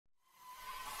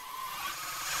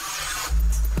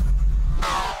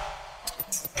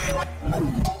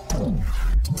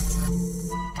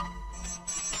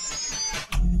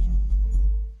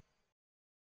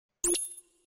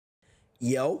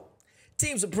Radio.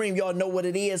 Team Supreme, y'all know what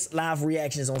it is. Live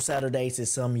reactions on Saturdays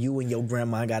is something you and your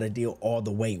grandma got to deal all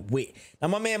the way with. Now,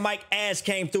 my man Mike Ash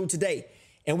came through today,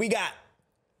 and we got...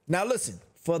 Now, listen,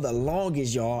 for the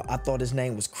longest, y'all, I thought his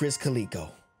name was Krizz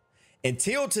Kaliko.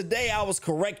 Until today, I was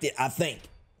corrected, I think.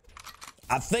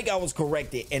 I think I was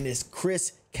corrected, and it's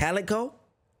Krizz Kaliko.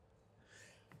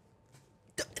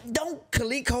 Don't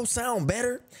Kaliko sound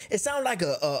better? It sounds like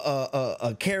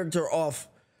a character off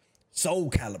Soul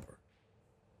Calibur.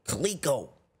 Kaliko.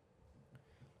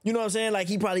 You know what I'm saying? Like,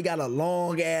 he probably got a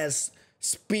long-ass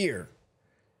spear,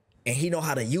 and he know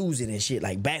how to use it and shit,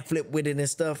 like backflip with it and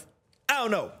stuff. I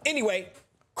don't know. Anyway,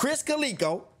 Krizz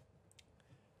Kaliko,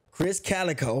 Krizz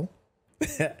Kaliko,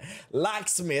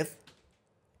 Locksmith,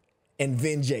 and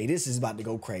Vin J. This is about to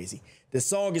go crazy. The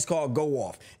song is called Go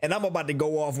Off, and I'm about to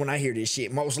go off when I hear this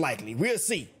shit, most likely. We'll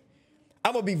see.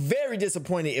 I'm going to be very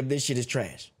disappointed if this shit is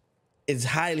trash. It's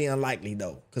highly unlikely,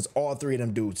 though, because all three of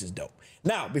them dudes is dope.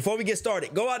 Now, before we get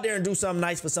started, go out there and do something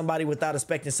nice for somebody without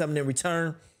expecting something in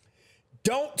return.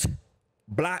 Don't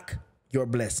block your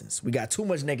blessings. We got too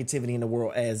much negativity in the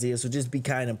world as is, so just be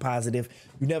kind and positive.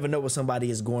 You never know what somebody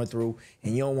is going through,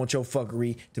 and you don't want your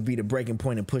fuckery to be the breaking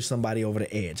point and push somebody over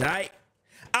the edge, all right?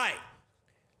 All right.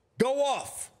 Go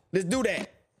off. Let's do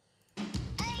that.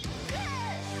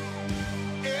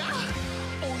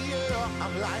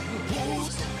 I'm like,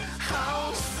 who's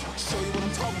house? Show you what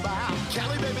I'm talking about.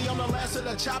 Cali, baby, I'm the last of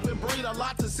the chopping breed. A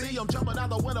lot to see. I'm jumping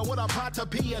out the window with a pot to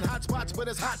pee in hot spots, but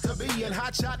it's hot to be in.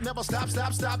 Hot shot, never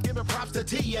stop, giving props to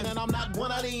T. And I'm not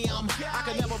one of them. I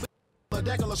can never be a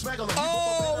degular smegular.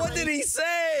 Oh, what did he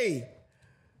say?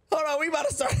 Hold on, we about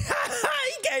to start.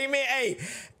 He came in.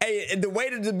 Hey, the way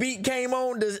that the beat came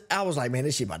on, I was like, man,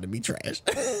 this shit about to be trash.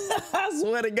 I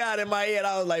swear to God, in my head,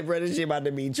 I was like, bro, this shit about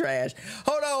to be trash.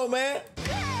 Hold on, man.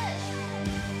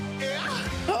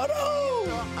 Hold on.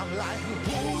 I'm like,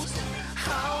 who's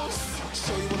house?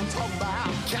 Show you what I'm talking about.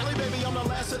 Cali, baby, I'm the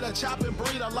last of the chopping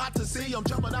breed. A lot to see. I'm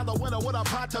jumping out the window with a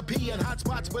pot to pee in hot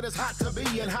spots, but it's hot to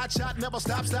be in. Hot shot, never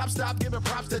stop, giving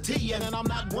props to T. And I'm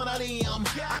not one of them.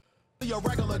 Your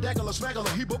regular, degular, smegular,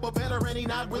 he but better and he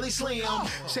not really slim.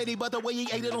 Shady, but the way he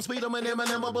ate it don't speed him and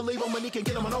Eminem, I believe him when he can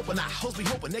get him an open eye. Hoes be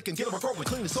hoping they can get him a throat and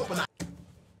clean the soap and I.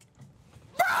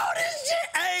 Bro, this shit,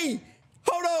 hey,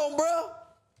 hold on, bro.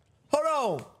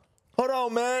 Hold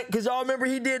on, man, because y'all remember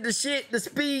he did the shit, the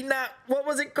speed, what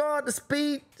was it called? The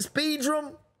speed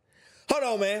drum? Hold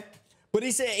on, man. But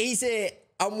he said,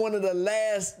 I'm one of the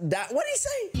last, what'd he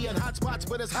say? In hot spots,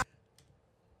 but it's hot.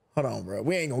 Hold on, bro.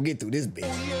 We ain't gonna get through this bitch.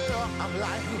 Yeah, I'm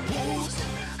like, who's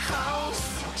house?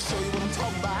 Show you what I'm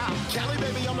talking about. Cali,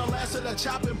 baby, I'm the last of the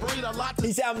chopping breed. A lot to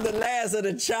he said I'm the last of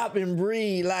the chopping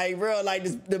breed. Like, bro, like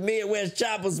the Midwest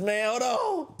choppers, man. Hold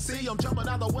on. See, I'm jumping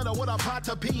out the window with a pot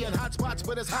to pee in hot spots,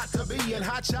 but it's hot to be in.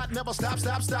 Hot shot, never stop,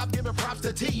 giving props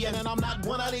to T. And I'm not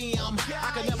one of them.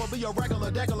 I can never be a regular,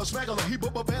 degular, smegular. He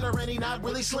but better and he not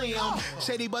really slim.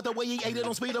 Shady, but the way he ate it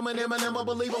don't speed him and Eminem, I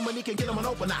believe him when he can get him an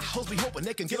open eye. Hoes be hoping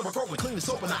they can get him a throat and clean the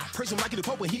soap and I. Praise him like he the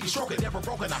Pope when he stroking, never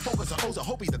broken. I focus on O's, I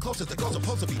hope he's the closest the girls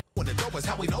supposed to be. When the dope is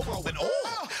how we know rolling.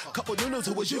 Oh, couple new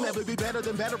to us, you never be better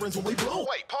than veterans when we blow.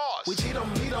 Wait, pause. We cheat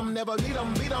them, beat them, never beat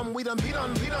them, beat them. We done beat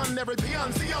them, never beat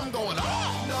them. See, I'm going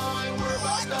on. No, I ain't worried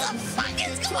about nothing. What the fuck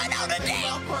is going on today?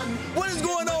 What is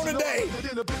going on today?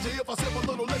 In the picture, if I sip a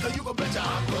little liquor, you can bet you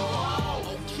I'll go on.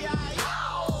 Okay.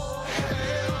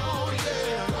 Hell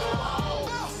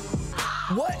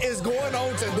yeah. What is going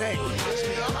on today?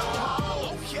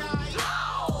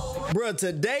 Bruh,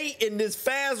 today in this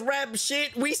fast rap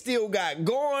shit, we still got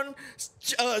going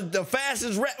the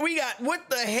fastest rap. We got, what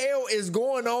the hell is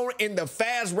going on in the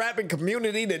fast rapping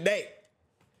community today?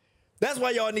 That's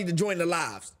why y'all need to join the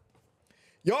lives.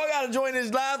 Y'all got to join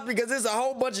this live because there's a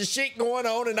whole bunch of shit going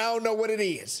on and I don't know what it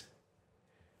is.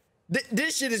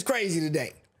 This shit is crazy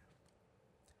today.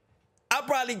 I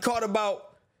probably caught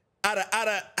about, out of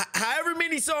however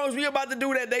many songs we about to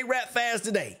do that they rap fast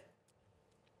today,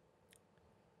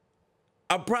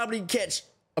 I'll probably catch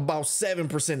about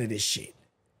 7% of this shit.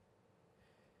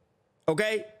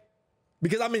 Okay?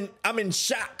 Because I'm in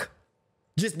shock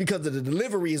just because of the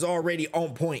delivery is already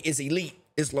on point. It's elite.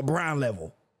 It's LeBron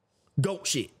level. GOAT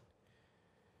shit.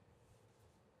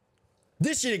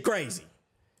 This shit is crazy.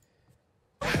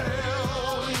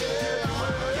 Hell yeah.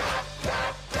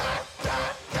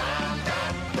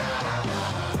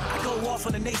 I go off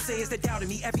on the nation. naysayers that doubted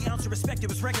me. Every ounce of respect, it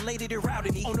was regulated and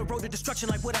routed me. On the road to destruction,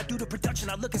 like what I do to production.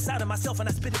 I look inside of myself and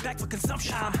I spit it back for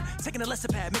consumption. I'm taking a lesser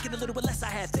pad, making a little bit less I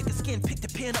had. Thicker skin, pick the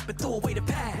pen up and throw away the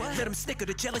pad. Let them snicker,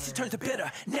 the jealousy turns to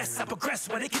bitterness. I progress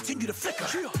while they continue to flicker.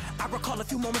 I recall a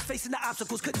few moments facing the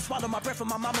obstacles. Couldn't swallow my breath when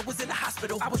my mama was in the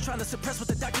hospital. I was trying to suppress what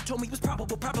the doctor told me was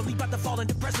probable. Probably about to fall in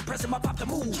depression, pressing my pop to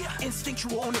move.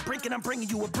 Instinctual on the brink and I'm bringing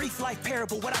you a brief life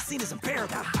parable. What I seen is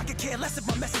unbearable. I could care less if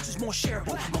my message is more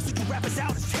shareable. Most of you rappers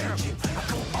out is terrible. I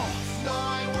go off.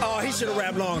 Oh, he should have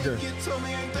rapped longer.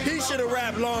 He should have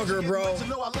rapped longer, bro. He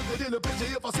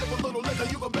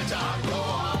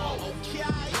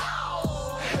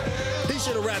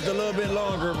should have rapped a little bit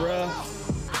longer, bro.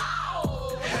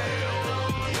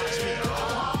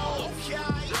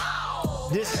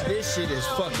 This shit is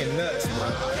fucking nuts,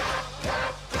 bro.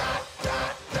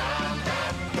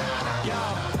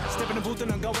 In the booth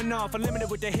and I'm going off, unlimited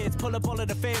with the hits. Pull up all of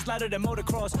the fans, louder than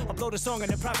motocross. Upload a song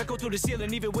and the profit go through the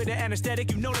ceiling. Even with the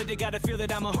anesthetic, you know that they gotta feel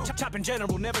that I'm a chop in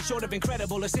general, never short of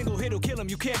incredible. A single hit'll kill him,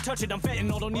 you can't touch it. I'm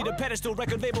fentanyl, don't need a pedestal.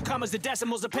 Record label, commas, the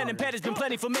decimals, the pen and pad has been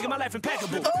plenty for making my life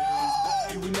impeccable.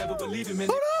 You would never believe him in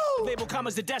it. Label,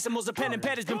 commas, the decimals, the pen and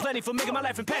pad has been plenty for making my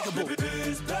life impeccable.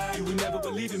 You would never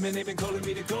believe him, and they've been calling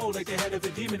me the gold like the head of a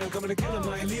demon. I'm coming to kill him,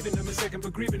 I ain't leaving them a second for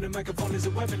grieving. The microphone is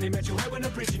a weapon, they met your head when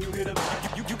I'm preaching, you hit them.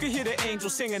 You can hear the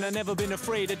angels singing, I've never been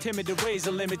afraid or timid to raise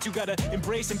the limit. You gotta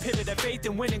embrace and pivot that faith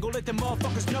and winning. Go let them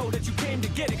motherfuckers know that you came to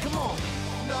get it, come on.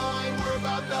 No, I ain't worried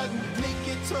about nothing. Nick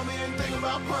it to me, ain't thinking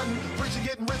about punting. Rich and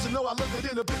getting richer, no, I look it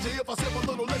in the picture. If I sip a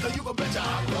little liquor, you can betcha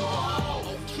I go.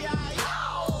 Okay.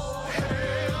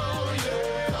 Hell yeah.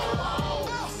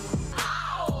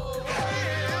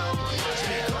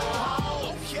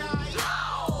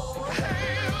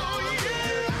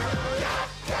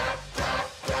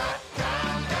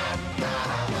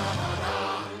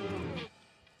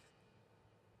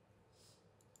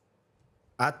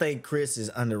 I think Krizz is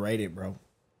underrated, bro.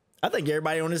 I think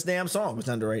everybody on this damn song was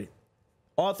underrated.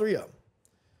 All three of them.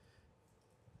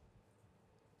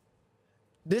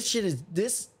 This shit is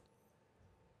this.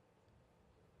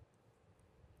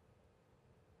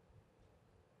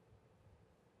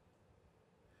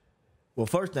 Well,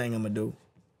 first thing I'm gonna do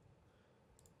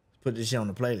is put this shit on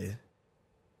the playlist.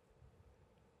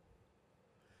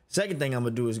 Second thing I'm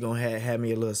gonna do is gonna have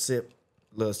me a little sip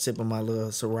of my little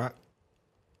Ciroc.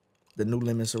 The new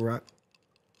lemon Ciroc.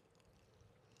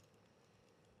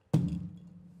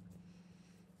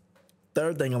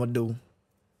 Third thing I'm gonna do,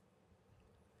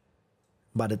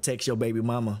 about to text your baby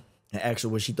mama and ask her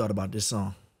what she thought about this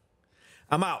song.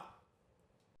 I'm out.